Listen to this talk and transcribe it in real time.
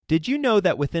Did you know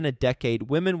that within a decade,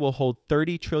 women will hold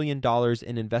 $30 trillion in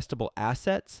investable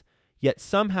assets? Yet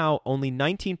somehow only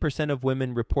 19% of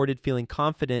women reported feeling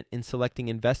confident in selecting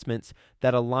investments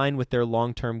that align with their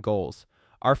long-term goals.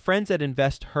 Our friends at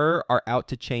InvestHer are out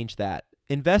to change that.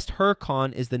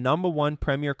 InvestHerCon is the #1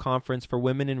 premier conference for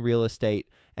women in real estate,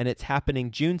 and it's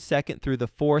happening June 2nd through the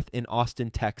 4th in Austin,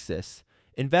 Texas.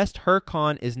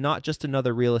 InvestHerCon is not just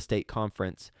another real estate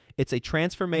conference. It's a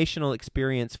transformational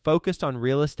experience focused on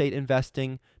real estate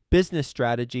investing, business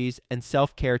strategies, and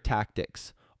self-care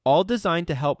tactics, all designed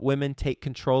to help women take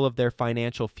control of their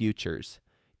financial futures.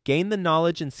 Gain the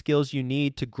knowledge and skills you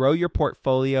need to grow your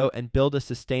portfolio and build a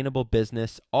sustainable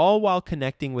business, all while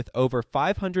connecting with over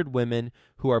 500 women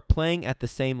who are playing at the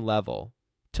same level.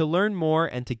 To learn more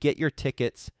and to get your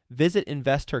tickets, visit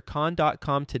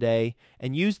InvestHerCon.com today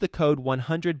and use the code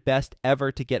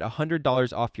 100BESTEVER to get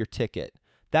 $100 off your ticket.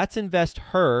 That's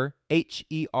InvestHer,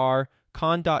 H-E-R,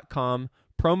 con.com,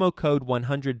 promo code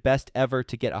 100BESTEVER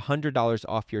to get $100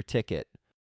 off your ticket.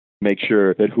 Make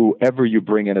sure that whoever you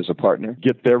bring in as a partner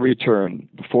get their return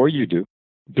before you do.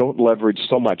 Don't leverage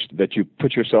so much that you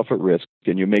put yourself at risk,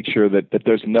 and you make sure that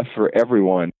there's enough for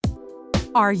everyone.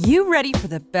 Are you ready for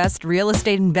the best real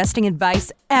estate investing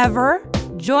advice ever?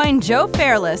 Join Joe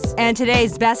Fairless and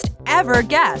today's best ever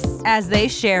guests as they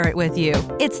share it with you.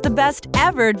 It's the best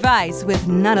ever advice with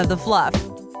none of the fluff.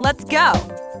 Let's go.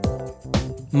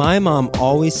 My mom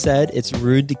always said it's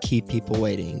rude to keep people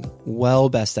waiting. Well,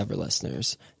 best ever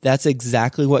listeners, that's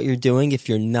exactly what you're doing if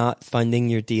you're not funding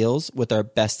your deals with our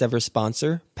best ever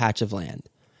sponsor, Patch of Land.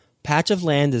 Patch of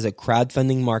Land is a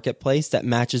crowdfunding marketplace that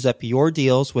matches up your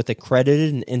deals with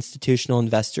accredited and institutional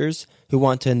investors who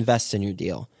want to invest in your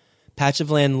deal. Patch of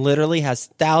Land literally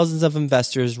has thousands of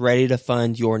investors ready to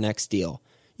fund your next deal.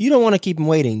 You don't want to keep them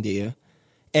waiting, do you?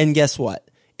 And guess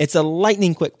what? It's a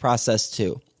lightning quick process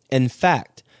too. In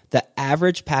fact, the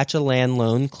average Patch of Land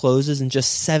loan closes in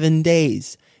just 7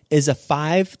 days. Is a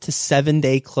 5 to 7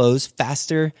 day close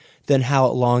faster than how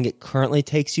long it currently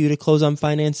takes you to close on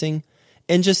financing?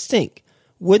 And just think,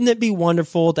 wouldn't it be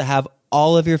wonderful to have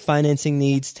all of your financing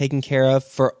needs taken care of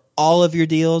for all of your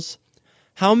deals?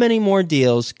 How many more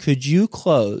deals could you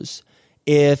close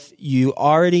if you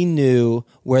already knew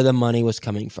where the money was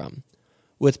coming from?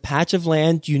 With Patch of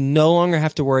Land, you no longer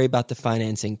have to worry about the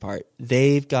financing part.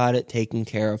 They've got it taken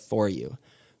care of for you.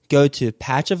 Go to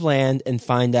Patch of Land and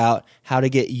find out how to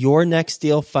get your next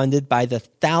deal funded by the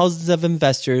thousands of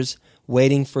investors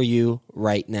waiting for you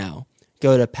right now.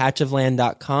 Go to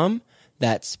patchofland.com.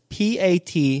 That's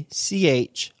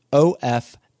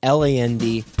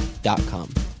patchofland.com.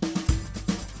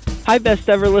 Hi, best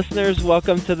ever listeners.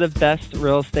 Welcome to the best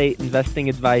real estate investing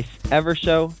advice ever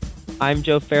show. I'm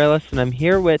Joe Fairless, and I'm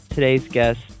here with today's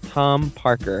guest, Tom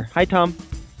Parker. Hi, Tom.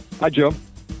 Hi, Joe.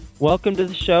 Welcome to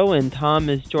the show, and Tom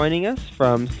is joining us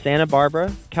from Santa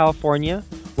Barbara, California,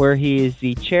 where he is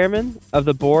the chairman of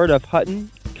the board of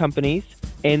Hutton Companies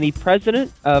and the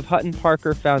president of Hutton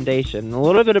Parker Foundation. And a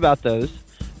little bit about those.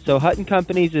 So Hutton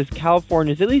Companies is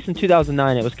California's, at least in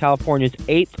 2009, it was California's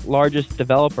 8th largest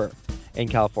developer in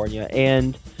California.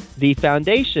 And the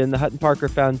foundation, the Hutton Parker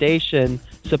Foundation,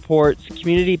 supports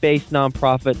community-based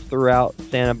nonprofits throughout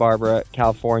Santa Barbara,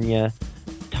 California.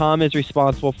 Tom is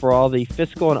responsible for all the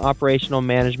fiscal and operational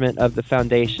management of the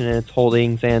foundation and its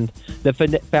holdings, and the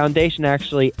foundation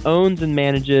actually owns and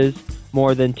manages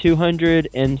more than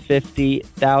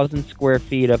 250,000 square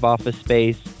feet of office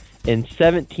space in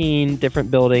 17 different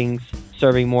buildings,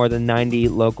 serving more than 90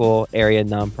 local area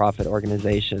nonprofit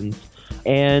organizations.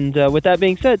 And with that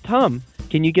being said, Tom,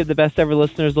 can you give the best ever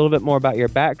listeners a little bit more about your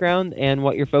background and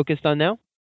what you're focused on now?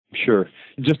 Sure.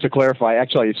 Just to clarify,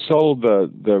 actually, I sold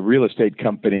the real estate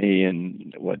company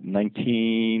in,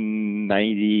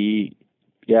 1990?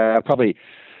 Yeah, probably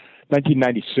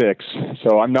 1996.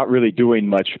 So I'm not really doing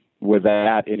much with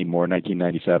that anymore,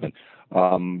 1997.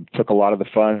 Took a lot of the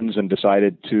funds and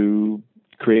decided to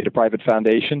create a private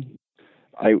foundation.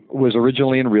 I was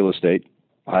originally in real estate.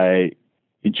 I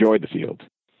enjoyed the field.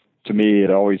 To me,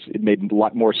 it made a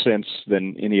lot more sense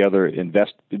than any other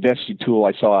investing tool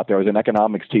I saw out there. I was an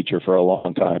economics teacher for a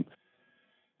long time,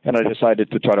 and I decided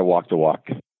to try to walk the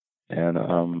walk. And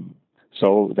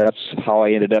so that's how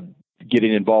I ended up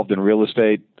getting involved in real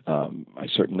estate. I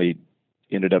certainly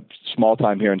ended up small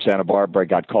time here in Santa Barbara. I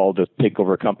got called to take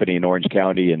over a company in Orange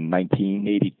County in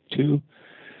 1982,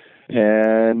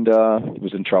 and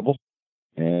was in trouble.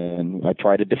 And I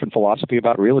tried a different philosophy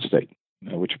about real estate,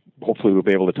 which hopefully we'll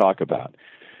be able to talk about.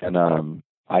 And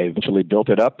I eventually built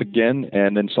it up again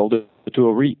and then sold it to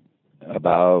a REIT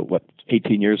about,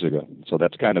 18 years ago. So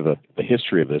that's kind of the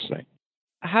history of this thing.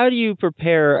 how do you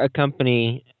prepare a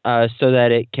company so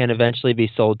that it can eventually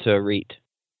be sold to a REIT?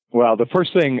 Well, the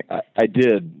first thing I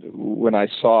did when I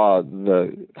saw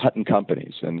the Hutton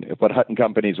Companies, and what Hutton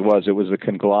Companies was, it was a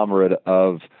conglomerate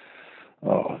of,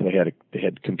 they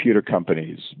had computer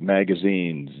companies,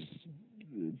 magazines,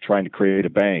 trying to create a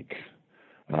bank,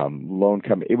 loan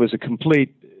company. It was a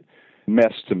complete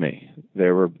mess to me.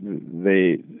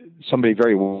 Somebody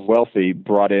very wealthy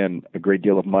brought in a great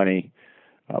deal of money.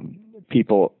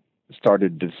 People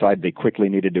started to decide they quickly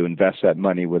needed to invest that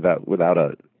money without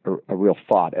a real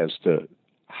thought as to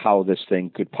how this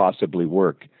thing could possibly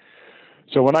work.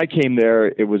 So when I came there,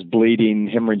 it was bleeding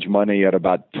hemorrhage money at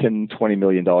about $20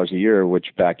 million a year, which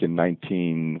back in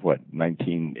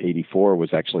 1984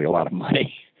 was actually a lot of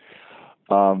money.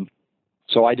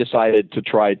 So I decided to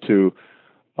try to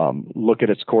look at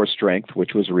its core strength,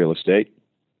 which was real estate,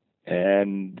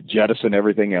 and jettison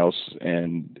everything else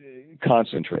and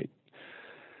concentrate.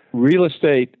 Real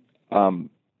estate,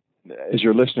 as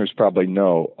your listeners probably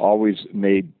know, always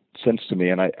made sense to me,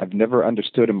 and I've never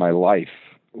understood in my life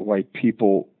why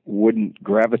people wouldn't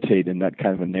gravitate in that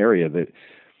kind of an area. The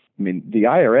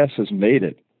IRS has made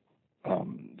it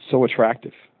so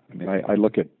attractive. I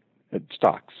look at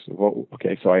stocks. Well,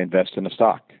 okay, so I invest in a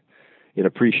stock. It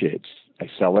appreciates. I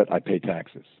sell it. I pay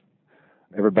taxes.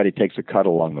 Everybody takes a cut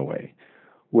along the way.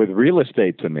 With real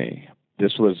estate, to me,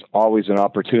 this was always an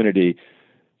opportunity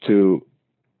to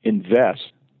invest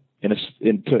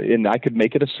in I could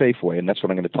make it a safe way, and that's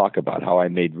what I'm going to talk about, how I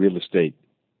made real estate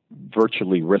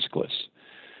virtually riskless.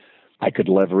 I could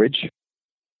leverage.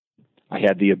 I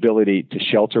had the ability to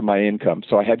shelter my income.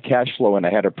 So I had cash flow and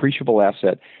I had appreciable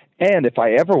asset. And if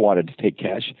I ever wanted to take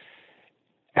cash,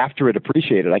 after it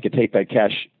appreciated, I could take that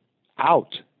cash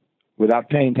out without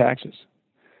paying taxes.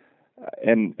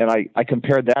 And I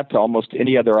compared that to almost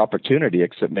any other opportunity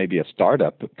except maybe a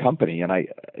startup company, and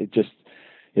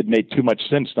it made too much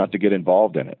sense not to get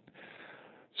involved in it.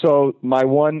 So my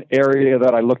one area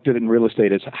that I looked at in real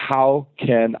estate is how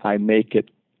can I make it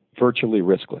virtually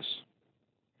riskless?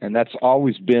 And that's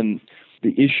always been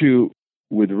the issue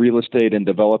with real estate and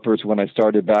developers. When I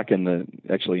started back in the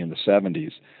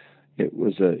 70s, it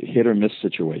was a hit or miss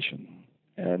situation.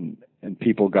 And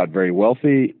people got very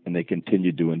wealthy and they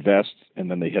continued to invest,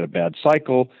 and then they hit a bad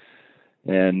cycle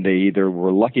and they either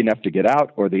were lucky enough to get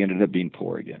out or they ended up being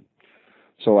poor again.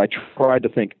 So I tried to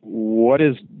think, what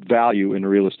is value in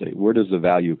real estate? Where does the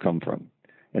value come from?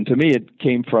 And to me, it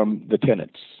came from the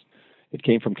tenants. It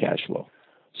came from cash flow.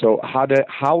 So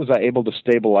how was I able to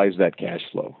stabilize that cash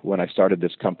flow when I started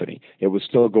this company? It was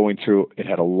still going through, it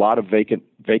had a lot of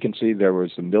vacancy. There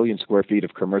was 1 million square feet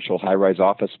of commercial high-rise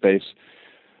office space,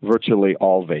 virtually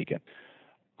all vacant.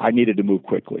 I needed to move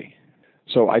quickly.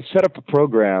 So I set up a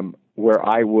program where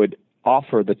I would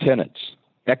offer the tenants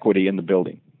equity in the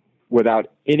building without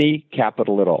any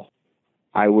capital at all.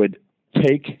 I would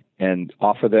take and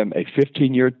offer them a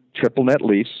 15-year triple net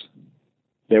lease.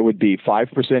 There would be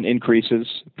 5% increases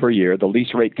per year. The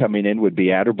lease rate coming in would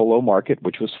be at or below market,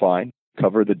 which was fine,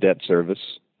 cover the debt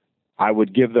service. I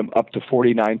would give them up to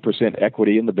 49%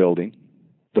 equity in the building.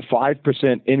 The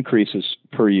 5% increases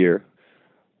per year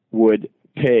would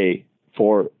pay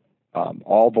for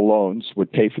all the loans,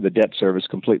 would pay for the debt service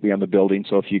completely on the building.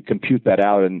 So if you compute that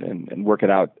out and work it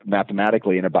out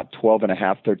mathematically, in about 12 and a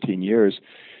half, 13 years,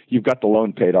 you've got the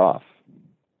loan paid off.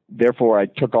 Therefore, I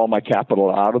took all my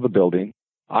capital out of the building.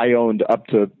 I owned up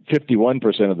to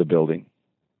 51% of the building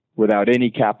without any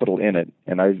capital in it.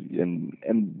 And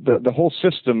the whole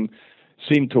system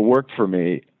seemed to work for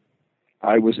me.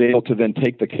 I was able to then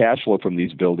take the cash flow from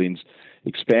these buildings,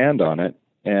 expand on it,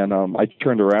 and I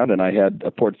turned around and I had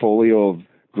a portfolio of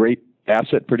great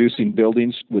asset-producing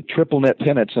buildings with triple net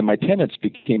tenants, and my tenants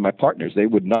became my partners. They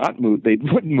would not move. They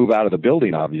wouldn't move out of the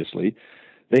building, obviously.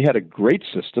 They had a great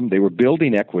system. They were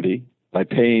building equity by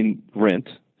paying rent.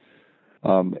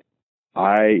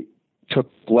 I took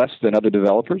less than other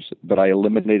developers, but I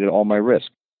eliminated all my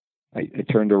risk. I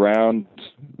turned around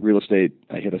real estate.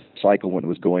 I hit a cycle when it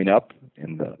was going up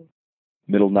in the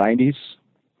middle 90s.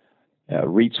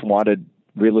 REITs wanted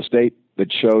real estate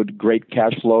that showed great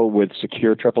cash flow with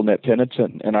secure triple net tenants,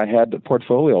 and I had the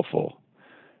portfolio full.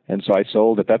 And so I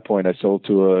sold, at that point, I sold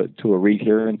to a REIT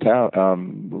here in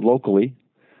town, locally,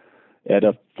 at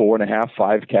a 4.5,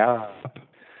 5 cap.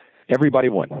 Everybody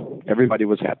won. Everybody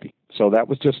was happy. So that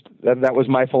was that was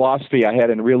my philosophy I had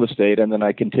in real estate, and then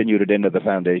I continued it into the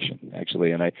foundation,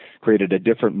 actually, and I created a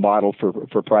different model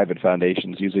for private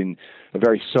foundations using a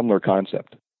very similar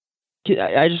concept.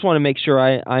 I just want to make sure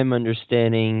I'm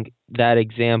understanding that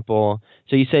example.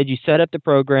 So you said you set up the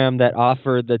program that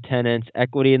offered the tenants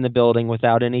equity in the building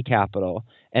without any capital.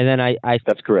 And then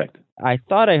That's correct. I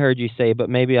thought I heard you say, but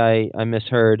maybe I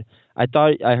misheard. I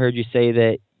thought I heard you say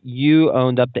that you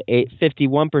owned up to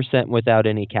 51% without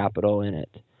any capital in it.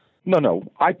 No.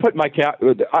 I put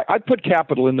I put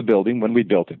capital in the building when we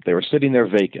built it. They were sitting there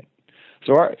vacant.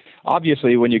 So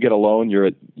obviously, when you get a loan, you're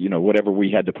at whatever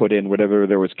we had to put in, whatever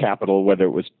there was capital, whether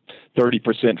it was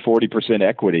 30%, 40%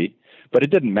 equity, but it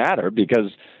didn't matter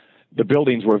because the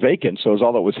buildings were vacant. So as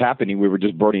all that was happening, we were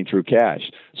just burning through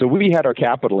cash. So we had our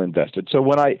capital invested. So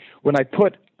when I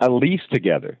put a lease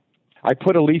together, I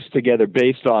put a lease together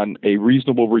based on a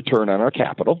reasonable return on our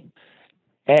capital,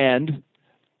 and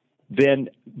then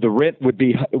the rent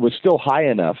was still high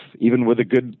enough, even with a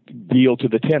good deal to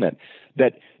the tenant,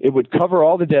 that it would cover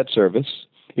all the debt service.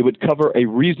 It would cover a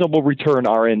reasonable return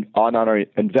on our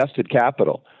invested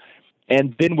capital.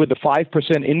 And then with the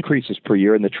 5% increases per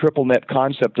year and the triple net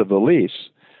concept of the lease,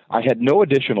 I had no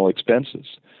additional expenses.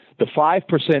 The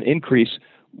 5% increase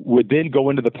would then go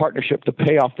into the partnership to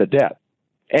pay off the debt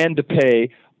and to pay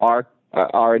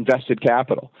our invested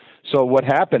capital. So what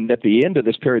happened at the end of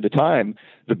this period of time,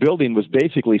 the building was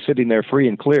basically sitting there free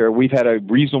and clear. We've had a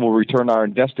reasonable return on our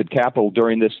invested capital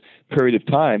during this period of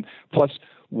time. Plus,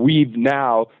 we've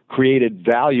now created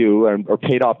value or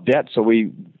paid off debt, so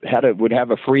we would have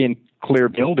a free and clear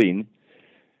building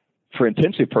for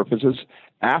intensive purposes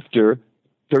after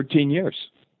 13 years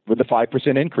with the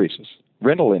 5% increases,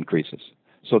 rental increases.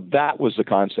 So that was the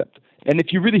concept. And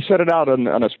if you really set it out on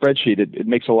a spreadsheet, it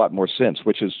makes a lot more sense,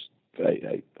 which is,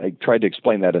 I tried to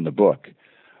explain that in the book.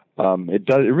 It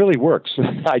really works.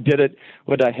 I did it,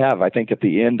 I think at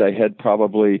the end I had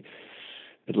probably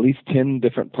at least 10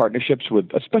 different partnerships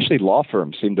with, especially law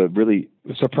firms seemed to really,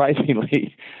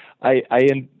 surprisingly, I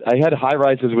had high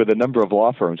rises with a number of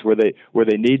law firms where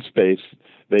they need space.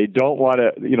 They don't want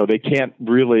to,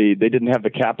 they didn't have the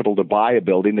capital to buy a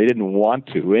building. They didn't want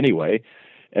to anyway.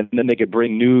 And then they could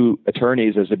bring new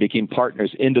attorneys as they became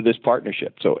partners into this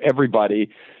partnership. So everybody,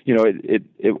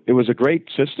 it was a great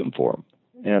system for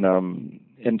them.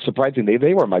 And surprisingly,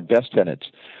 they were my best tenants.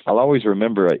 I'll always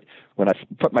remember when I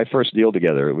put my first deal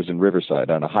together, it was in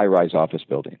Riverside on a high-rise office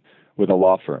building with a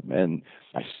law firm. And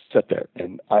I sat there,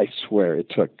 and I swear it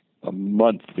took a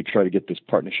month to try to get this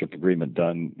partnership agreement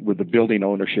done with the building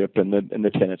ownership and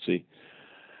the tenancy.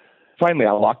 Finally,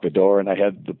 I locked the door, and I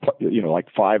had like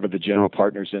 5 of the general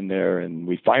partners in there, and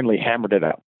we finally hammered it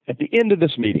out. At the end of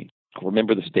this meeting, I'll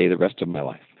remember this day the rest of my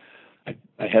life.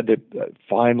 I had the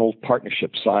final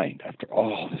partnership signed after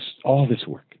all this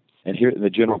work. And here, the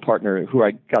general partner, who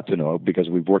I got to know because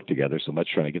we've worked together so much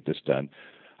trying to get this done,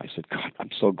 I said, God,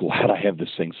 I'm so glad I have this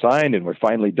thing signed and we're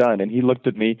finally done. And he looked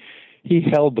at me. He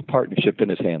held the partnership in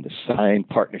his hand, the signed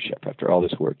partnership after all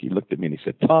this work. He looked at me and he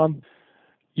said, Tom,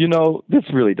 this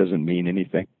really doesn't mean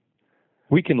anything.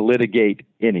 We can litigate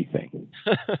anything.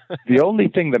 The only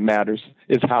thing that matters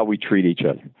is how we treat each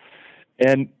other.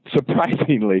 And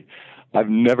surprisingly, I've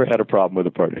never had a problem with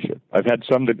a partnership. I've had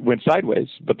some that went sideways,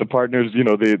 but the partners,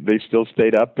 they still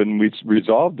stayed up and we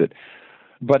resolved it.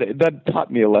 But that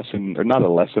taught me a lesson, or not a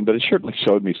lesson, but it certainly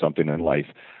showed me something in life.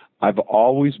 I've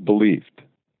always believed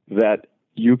that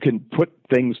you can put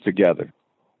things together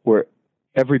where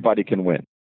everybody can win.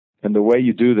 And the way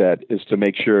you do that is to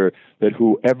make sure that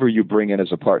whoever you bring in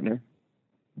as a partner,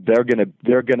 they're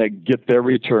gonna get their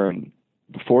return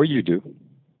before you do.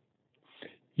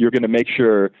 You're going to make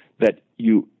sure that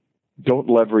you don't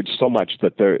leverage so much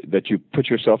that you put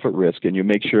yourself at risk, and you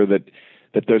make sure that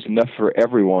there's enough for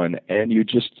everyone, and you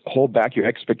just hold back your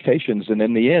expectations. And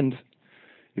in the end,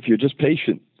 if you're just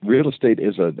patient, real estate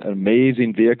is an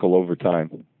amazing vehicle over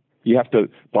time. You have to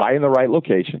buy in the right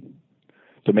location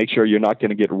to make sure you're not going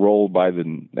to get rolled by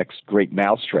the next great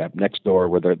mousetrap next door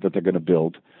that they're going to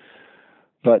build.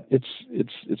 But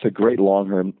it's a great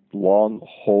long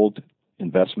hold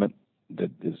investment that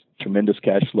is tremendous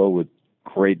cash flow with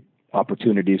great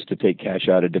opportunities to take cash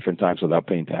out at different times without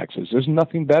paying taxes. There's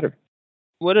nothing better.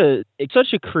 It's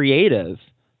such a creative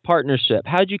partnership.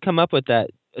 How did you come up with that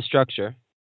structure?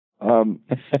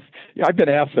 I've been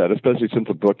asked that, especially since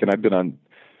the book, and I've been on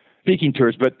speaking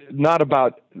tours, but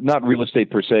not real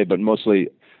estate per se, but mostly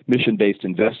mission-based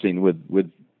investing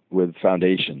with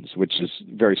foundations, which is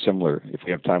very similar. If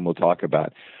we have time, we'll talk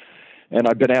about. And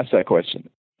I've been asked that question.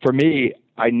 For me,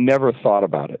 I never thought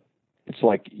about it. It's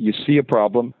like you see a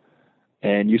problem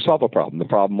and you solve a problem. The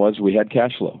problem was we had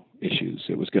cash flow issues.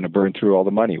 It was going to burn through all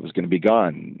the money. It was going to be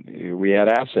gone. We had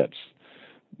assets.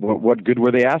 What good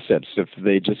were the assets if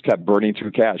they just kept burning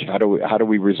through cash? How do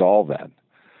we resolve that?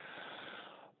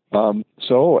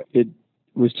 So it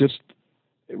was just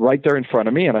right there in front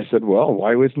of me. And I said, well,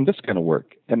 why isn't this going to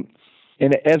work? And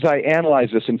as I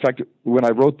analyzed this, in fact, when I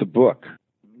wrote the book,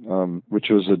 which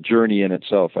was a journey in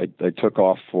itself, I took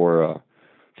off for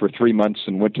 3 months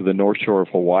and went to the North Shore of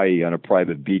Hawaii on a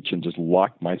private beach and just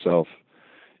locked myself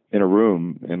in a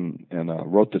room and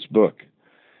wrote this book.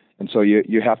 And so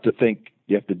you have to think,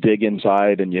 you have to dig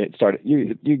inside, and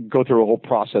you go through a whole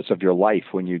process of your life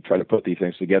when you try to put these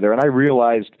things together. And I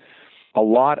realized a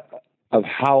lot of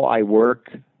how I work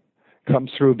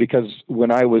comes through because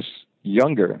when I was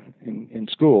younger in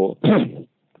school,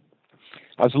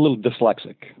 I was a little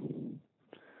dyslexic,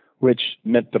 which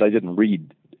meant that I didn't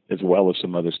read as well as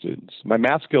some other students. My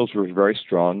math skills were very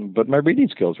strong, but my reading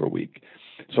skills were weak.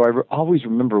 So I always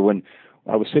remember when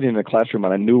I was sitting in the classroom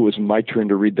and I knew it was my turn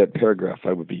to read that paragraph,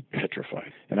 I would be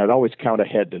petrified. And I'd always count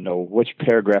ahead to know which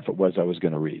paragraph it was I was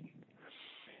going to read.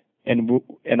 And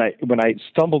when I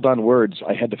stumbled on words,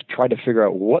 I had to try to figure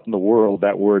out what in the world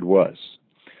that word was.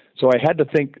 So I had to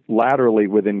think laterally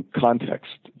within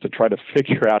context to try to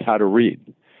figure out how to read.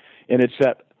 And it's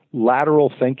that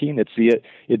lateral thinking.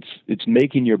 It's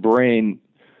making your brain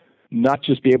not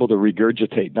just be able to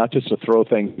regurgitate, not just to throw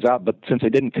things out, but since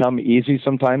it didn't come easy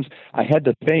sometimes, I had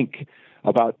to think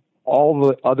about all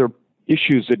the other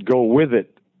issues that go with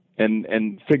it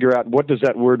and figure out what does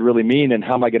that word really mean and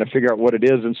how am I going to figure out what it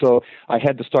is. And so I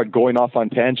had to start going off on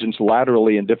tangents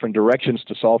laterally in different directions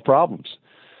to solve problems.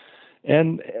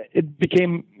 And it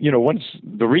became, once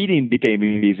the reading became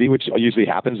easy, which usually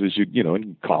happens as you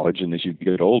in college and as you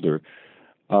get older,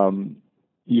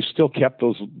 you still kept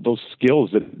those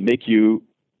skills that make you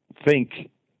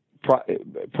think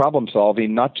problem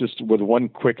solving, not just with one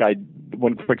quick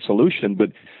solution,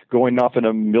 but going off in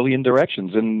a million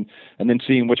directions and then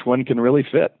seeing which one can really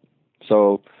fit.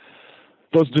 So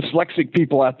those dyslexic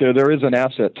people out there, there is an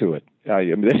asset to it.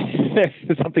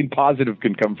 Something positive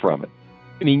can come from it.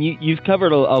 I mean, you've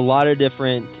covered a lot of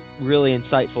different really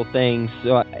insightful things.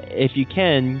 So if you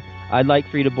can, I'd like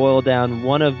for you to boil down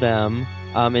one of them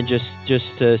and just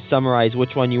to summarize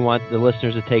which one you want the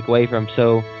listeners to take away from.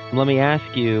 So let me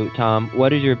ask you, Tom,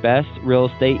 what is your best real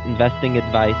estate investing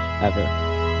advice ever?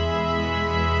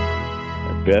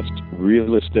 My best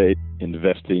real estate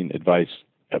investing advice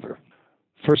ever.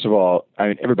 First of all,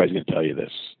 everybody's going to tell you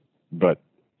this, but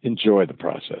enjoy the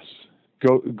process.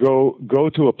 Go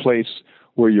to a place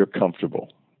where you're comfortable.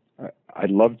 I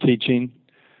love teaching,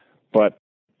 but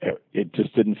it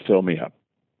just didn't fill me up.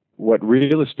 What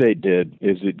real estate did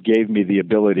is it gave me the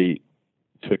ability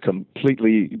to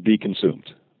completely be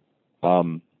consumed.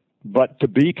 But to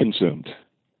be consumed,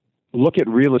 look at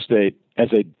real estate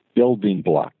as a building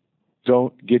block.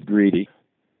 Don't get greedy.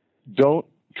 Don't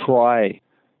try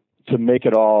to make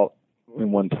it all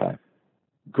in one time.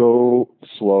 Go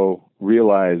slow.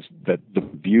 Realize that the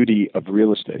beauty of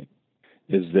real estate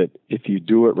is that if you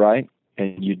do it right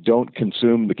and you don't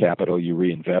consume the capital, you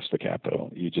reinvest the capital.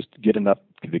 You just get enough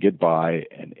to get by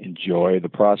and enjoy the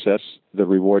process. The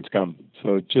rewards come.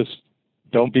 So just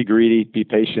don't be greedy. Be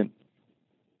patient.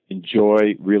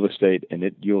 Enjoy real estate, and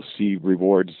you'll see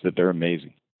rewards that they're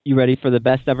amazing. You ready for the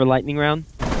best ever lightning round?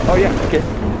 Oh, yeah. Okay.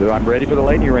 So I'm ready for the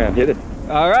lightning round. Hit it.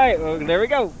 All right. Well, there we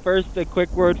go. First, a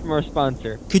quick word from our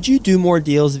sponsor. Could you do more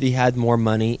deals if you had more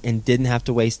money and didn't have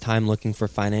to waste time looking for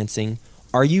financing?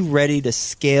 Are you ready to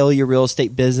scale your real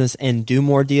estate business and do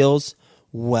more deals?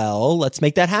 Well, let's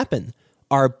make that happen.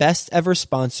 Our best ever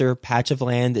sponsor, Patch of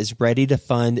Land, is ready to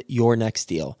fund your next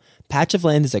deal. Patch of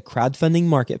Land is a crowdfunding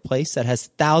marketplace that has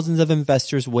thousands of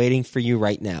investors waiting for you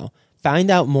right now.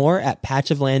 Find out more at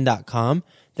patchofland.com.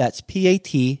 That's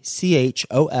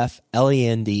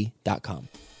patchofland.com.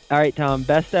 All right, Tom,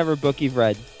 best ever book you've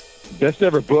read. Best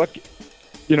ever book?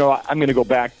 I'm going to go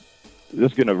back.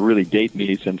 This is going to really date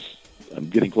me since I'm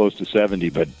getting close to 70,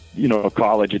 but,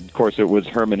 college, of course, it was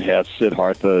Herman Hesse,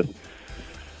 Siddhartha.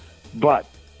 But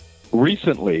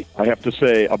recently, I have to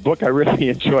say, a book I really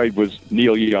enjoyed was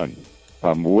Neil Young,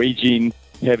 Waging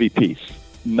Heavy Peace.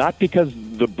 Not because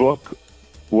the book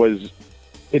was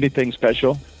anything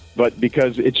special, but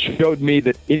because it showed me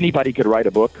that anybody could write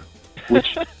a book,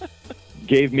 which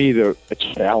gave me a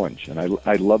challenge, and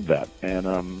I loved that. And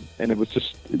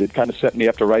it kind of set me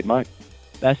up to write mine.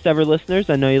 Best Ever listeners,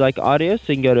 I know you like audio, so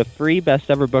you can go to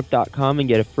freebesteverbook.com and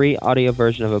get a free audio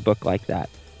version of a book like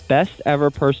that. Best ever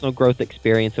personal growth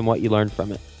experience and what you learned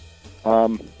from it.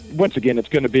 Once again, it's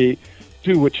going to be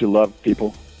do what you love,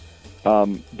 people.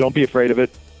 Don't be afraid of it.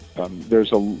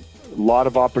 There's a lot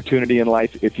of opportunity in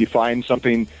life if you find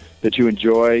something that you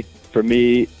enjoy. For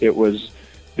me, it was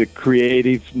the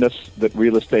creativeness that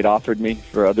real estate offered me.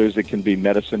 For others, it can be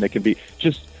medicine. It can be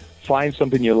just find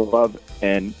something you love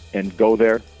and go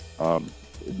there.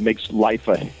 it makes life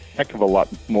a heck of a lot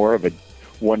more of a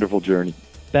wonderful journey.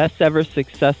 Best ever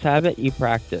success habit you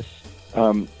practice?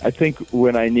 I think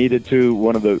when I needed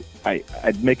to,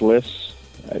 I'd make lists.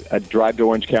 I'd drive to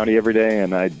Orange County every day,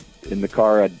 and in the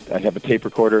car I'd have a tape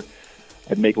recorder.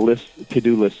 I'd make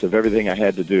to-do lists of everything I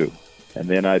had to do, and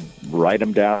then I'd write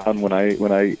them down when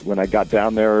I got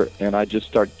down there, and I'd just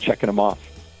start checking them off.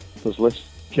 Those lists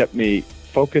kept me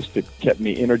focused, it kept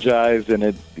me energized, and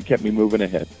it kept me moving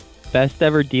ahead. Best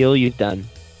ever deal you've done?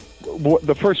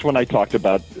 The first one I talked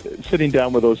about, sitting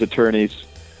down with those attorneys.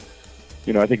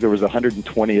 I think there was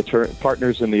 120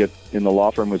 partners in the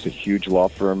law firm. It was a huge law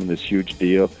firm and this huge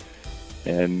deal,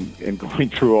 and going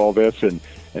through all this and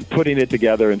putting it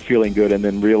together and feeling good, and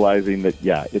then realizing that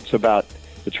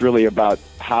it's really about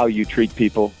how you treat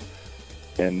people,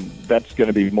 and that's going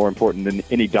to be more important than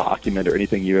any document or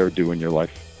anything you ever do in your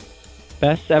life.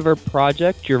 Best ever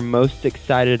project you're most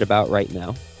excited about right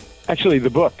now? Actually, the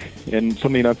book, and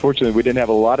something unfortunately we didn't have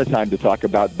a lot of time to talk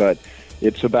about, but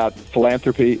it's about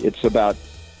philanthropy. It's about,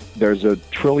 there's $1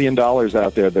 trillion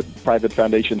out there that private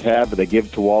foundations have, they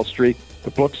give to Wall Street.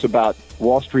 The book's about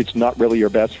Wall Street's not really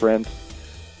your best friend.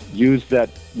 Use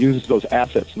those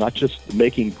assets, not just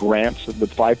making grants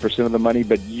with 5% of the money,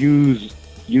 but use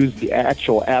the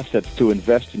actual assets to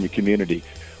invest in your community.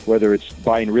 Whether it's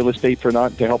buying real estate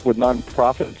to help with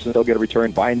nonprofits and they'll get a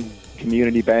return, buying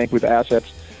community bank with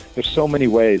assets. There's so many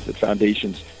ways that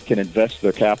foundations can invest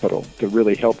their capital to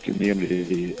really help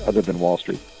community other than Wall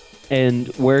Street. And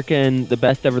where can the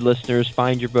best ever listeners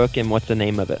find your book, and what's the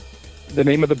name of it? The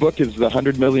name of the book is The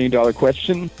 $100 Million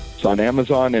Question. It's on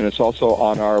Amazon, and it's also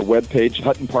on our webpage,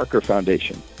 Hutton Parker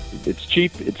Foundation. It's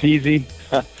cheap, it's easy,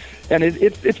 and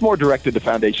it's more directed to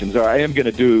foundations. I've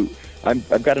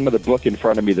got another book in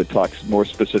front of me that talks more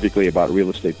specifically about real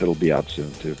estate that'll be out soon,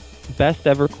 too. Best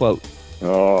ever quote?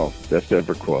 Oh, best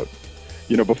ever quote.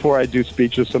 Before I do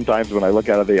speeches, sometimes when I look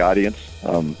out of the audience,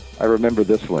 I remember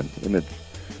this one, and it's,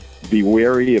 be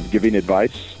wary of giving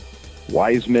advice.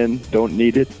 Wise men don't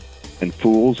need it, and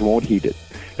fools won't heed it.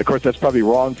 Of course, that's probably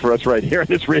wrong for us right here on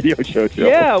this radio show, Joe.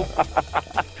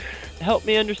 Yeah. Help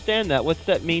me understand that. What's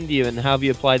that mean to you, and how have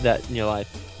you applied that in your life?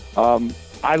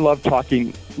 I love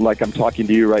talking like I'm talking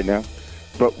to you right now.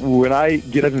 But when I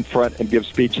get up in front and give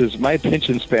speeches, my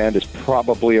attention span is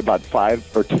probably about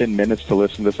 5 or 10 minutes to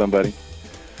listen to somebody.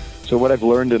 So what I've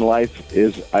learned in life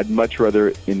is I'd much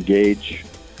rather engage.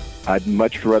 I'd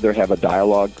much rather have a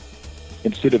dialogue.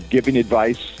 Instead of giving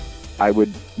advice, I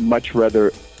would much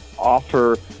rather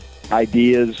offer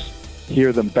ideas,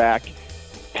 hear them back,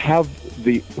 have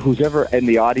whoever in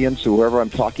the audience, whoever I'm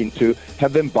talking to,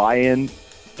 have them buy in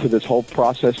to this whole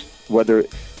process, whether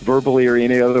verbally or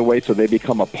any other way, so they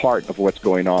become a part of what's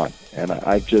going on. And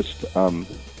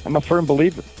I'm a firm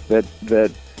believer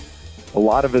that a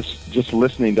lot of us just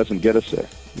listening doesn't get us there.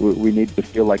 We need to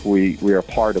feel like we are a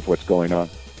part of what's going on.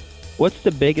 What's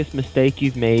the biggest mistake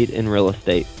you've made in real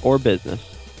estate or business?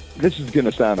 This is going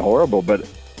to sound horrible, but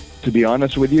to be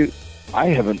honest with you,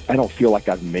 I don't feel like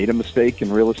I've made a mistake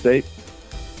in real estate.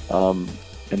 And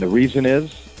the reason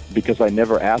is because I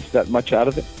never asked that much out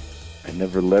of it. I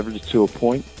never leveraged to a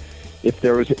point. If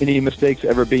there was any mistakes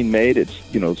ever being made, it's,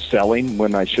 selling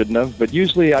when I shouldn't have. But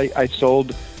usually I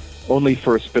sold only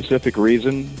for a specific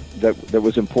reason that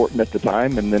was important at the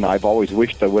time, and then I've always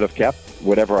wished I would have kept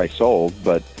whatever I sold.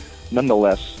 But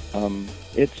nonetheless,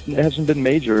 it hasn't been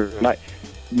major.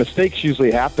 Mistakes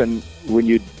usually happen when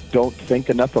you don't think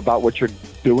enough about what you're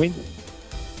doing,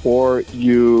 or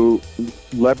you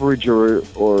leverage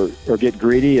or get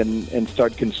greedy and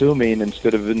start consuming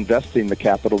instead of investing the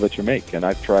capital that you make. And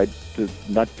I've tried to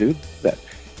not do that.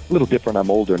 A little different.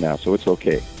 I'm older now, so it's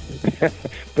okay.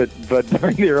 but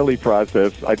during the early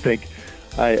process, I think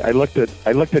I looked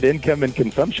at income and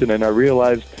consumption, and I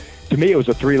realized, to me, it was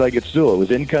a three-legged stool. It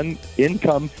was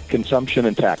income, consumption,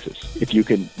 and taxes. If you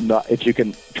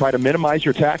can try to minimize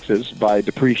your taxes by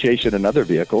depreciation in other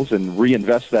vehicles and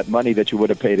reinvest that money that you would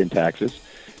have paid in taxes,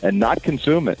 and not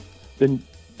consume it, then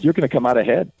you're going to come out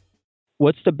ahead.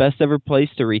 What's the best ever place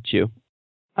to reach you?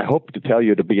 I hope to tell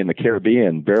you to be in the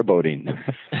Caribbean, bareboating.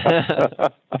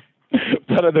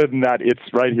 But other than that, it's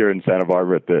right here in Santa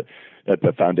Barbara at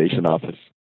the foundation office.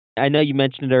 I know you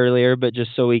mentioned it earlier, but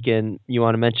just so you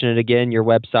want to mention it again, your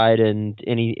website and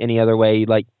any other way you'd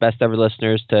like best ever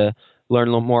listeners to learn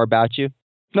a little more about you?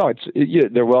 No,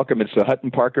 they're welcome. It's the Hutton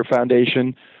Parker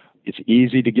Foundation. It's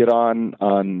easy to get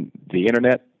on the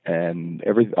internet, and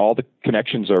all the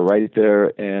connections are right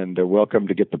there, and they're welcome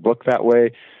to get the book that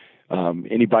way.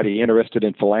 Anybody interested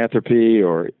in philanthropy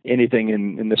or anything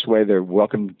in this way, they're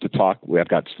welcome to talk. I've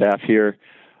got staff here.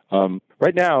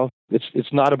 Right now,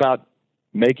 it's not about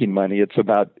making money. It's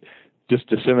about just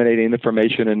disseminating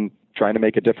information and trying to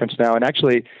make a difference now. And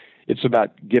actually, it's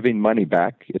about giving money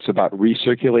back. It's about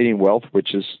recirculating wealth,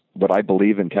 which is what I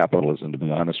believe in capitalism, to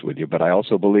be honest with you. But I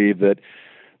also believe that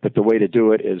the way to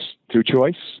do it is through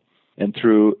choice and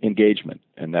through engagement.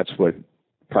 And that's what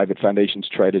private foundations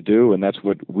try to do, and that's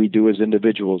what we do as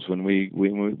individuals when we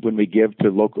give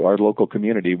to our local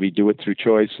community. We do it through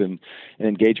choice and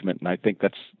engagement. And I think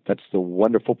that's the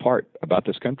wonderful part about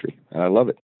this country. And I love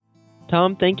it.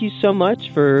 Tom, thank you so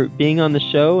much for being on the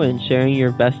show and sharing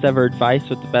your best ever advice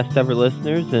with the best ever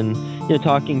listeners, and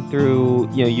talking through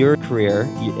your career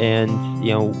and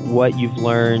what you've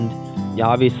learned.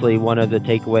 Obviously, one of the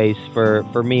takeaways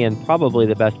for me and probably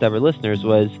the best ever listeners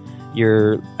was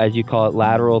your, as you call it,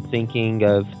 lateral thinking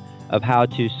of how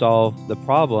to solve the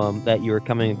problem that you were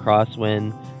coming across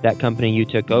when that company you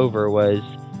took over was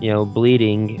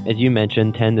bleeding, as you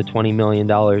mentioned, $10 to $20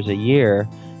 million a year.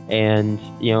 And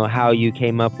how you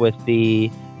came up with the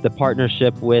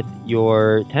partnership with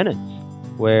your tenants,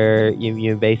 where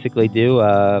you basically do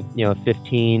a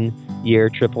 15-year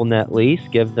triple net lease,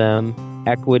 give them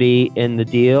equity in the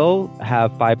deal,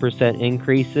 have 5%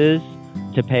 increases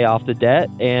to pay off the debt,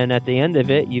 and at the end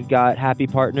of it, you've got happy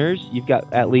partners. You've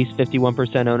got at least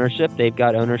 51% ownership. They've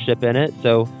got ownership in it,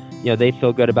 so they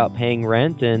feel good about paying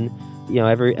rent, and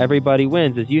everybody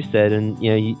wins, as you said. And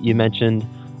you mentioned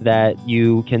that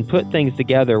you can put things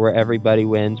together where everybody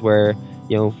wins, where,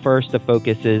 first the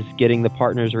focus is getting the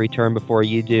partners a return before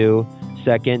you do.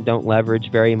 Second, don't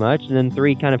leverage very much. And then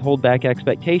 3, kind of hold back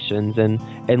expectations and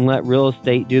let real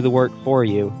estate do the work for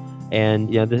you.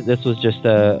 And, this was just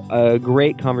a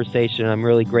great conversation. I'm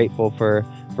really grateful for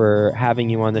having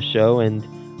you on the show, and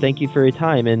thank you for your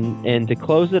time. And to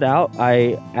close it out,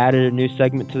 I added a new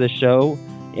segment to the show,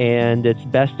 and it's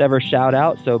best ever shout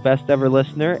out. So best ever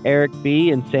listener, Eric B.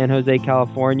 in San Jose,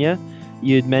 California.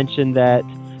 You'd mentioned that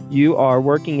you are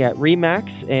working at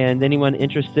RE/MAX, and anyone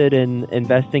interested in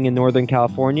investing in Northern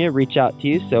California, reach out to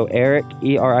you. So Eric,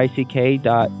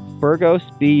 ERICK.Burgos,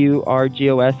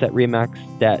 BURGOS at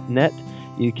RE/MAX.net.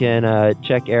 You can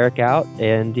check Eric out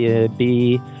and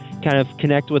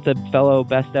connect with a fellow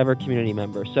best ever community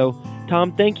member. So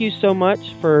Tom, thank you so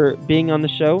much for being on the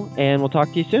show, and we'll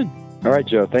talk to you soon. All right,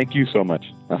 Joe. Thank you so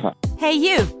much. Hey,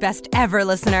 you, best ever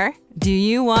listener. Do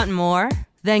you want more?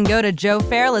 Then go to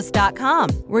joefairless.com,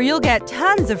 where you'll get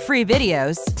tons of free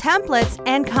videos, templates,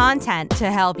 and content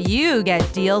to help you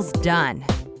get deals done.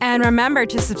 And remember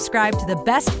to subscribe to the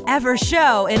Best Ever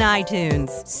Show in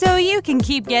iTunes, so you can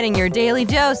keep getting your daily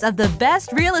dose of the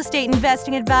best real estate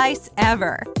investing advice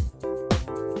ever.